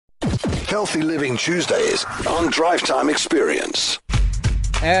Healthy Living Tuesdays on Drive Time Experience.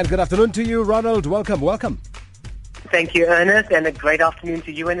 And good afternoon to you, Ronald. Welcome. Thank you, Ernest, and a great afternoon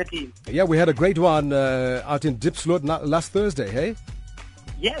to you and the team. Yeah, we had a great one out in Dipsloot last Thursday, hey?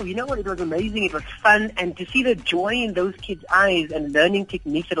 Yeah, you know what? It was amazing. It was fun, and to see the joy in those kids' eyes and learning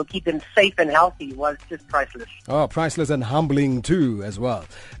techniques that will keep them safe and healthy was just priceless. Oh, priceless and humbling too, as well.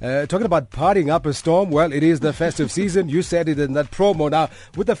 Talking about partying up a storm, well, it is the festive season. You said it in that promo. Now,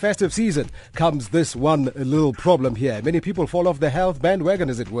 with the festive season comes this one little problem here. Many people fall off the health bandwagon,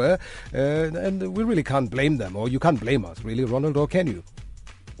 as it were, and we really can't blame them, or you can't blame us, really, Ronald, or can you?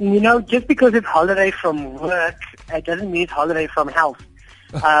 You know, just because it's holiday from work, it doesn't mean it's holiday from health.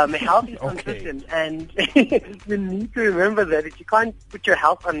 Health is consistent, and you need to remember that if you can't put your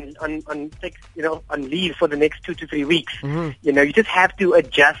health on leave for the next 2 to 3 weeks, you just have to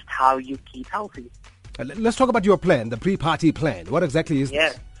adjust how you keep healthy. Let's talk about your plan, the pre-party plan. What exactly is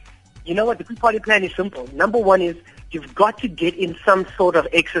this? You know what? The pre-party plan is simple. Number one is you've got to get in some sort of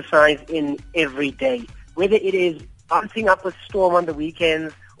exercise in every day, whether it is bouncing up a storm on the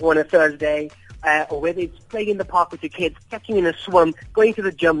weekends or on a Thursday, or whether it's playing in the park with your kids, catching in a swim, going to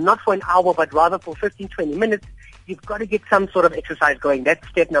the gym, not for an hour, but rather for 15, 20 minutes, you've got to get some sort of exercise going. That's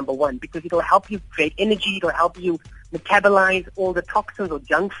step number one, because it'll help you create energy, it'll help you metabolize all the toxins or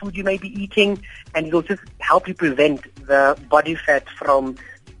junk food you may be eating, and it'll just help you prevent the body fat from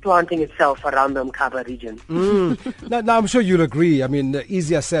planting itself around the Umkhaba region. Now, I'm sure you'll agree. I mean,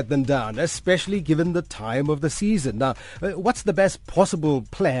 easier said than done, especially given the time of the season. Now, what's the best possible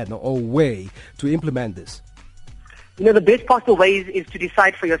plan or way to implement this? You know, the best possible way is to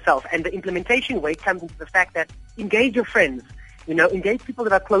decide for yourself. And the implementation way comes into the fact that engage your friends. Engage people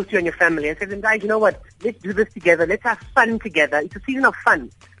that are close to you and your family and say to them, guys, you know what, let's do this together. Let's have fun together. It's a season of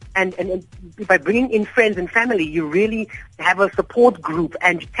fun. And by bringing in friends and family, you really have a support group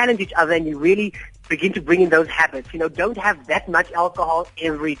and you challenge each other and you really begin to bring in those habits. Don't have that much alcohol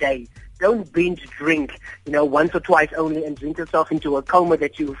every day. Don't binge drink, once or twice only and drink yourself into a coma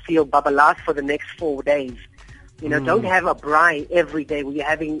that you feel babalas for the next 4 days. Don't have a braai every day where you're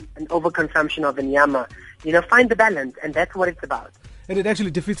having an overconsumption of inyama. Find the balance, and that's what it's about. And it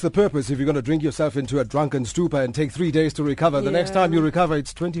actually defeats the purpose if you're going to drink yourself into a drunken stupor and take 3 days to recover. The next time you recover,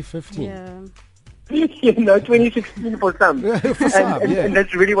 it's 2015. Yeah. 2016 for some. For some, and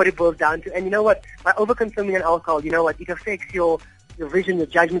that's really what it boils down to. And you know what? By overconsuming an alcohol, it affects your vision, your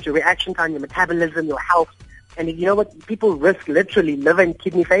judgment, your reaction time, your metabolism, your health. And you know what? People risk literally liver and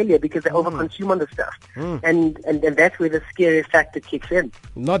kidney failure because they overconsume on the stuff. And that's where the scary factor kicks in.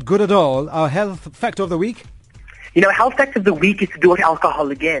 Not good at all. Our health fact of the week? Health fact of the week is to do with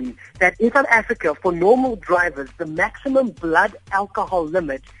alcohol again. That in South Africa, for normal drivers, the maximum blood alcohol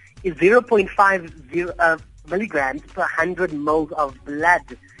limit is 0.50 milligrams per 100 moles of blood.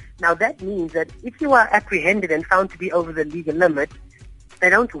 Now that means that if you are apprehended and found to be over the legal limit, they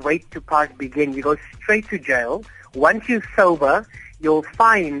don't wait to pass begin. You go straight to jail. Once you're sober, your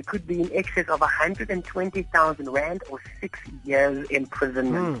fine could be in excess of 120,000 rand or 6 years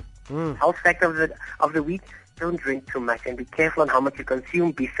imprisonment. Health fact of the week: don't drink too much and be careful on how much you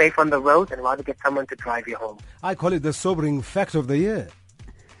consume. Be safe on the road and rather get someone to drive you home. I call it the sobering fact of the year.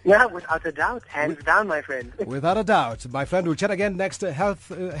 Yeah, without a doubt. Hands down, my friend. Without a doubt. My friend, we'll chat again next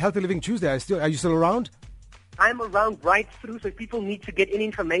Healthy Living Tuesday. Are you still around? I'm around right through, so if people need to get any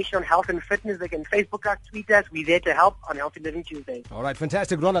information on health and fitness, they can Facebook us, tweet us. We're there to help on Healthy Living Tuesday. All right,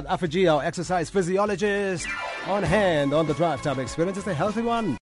 fantastic. Ronald Abvajee, our exercise physiologist, on hand on the Drive Time Experience. It's a healthy one.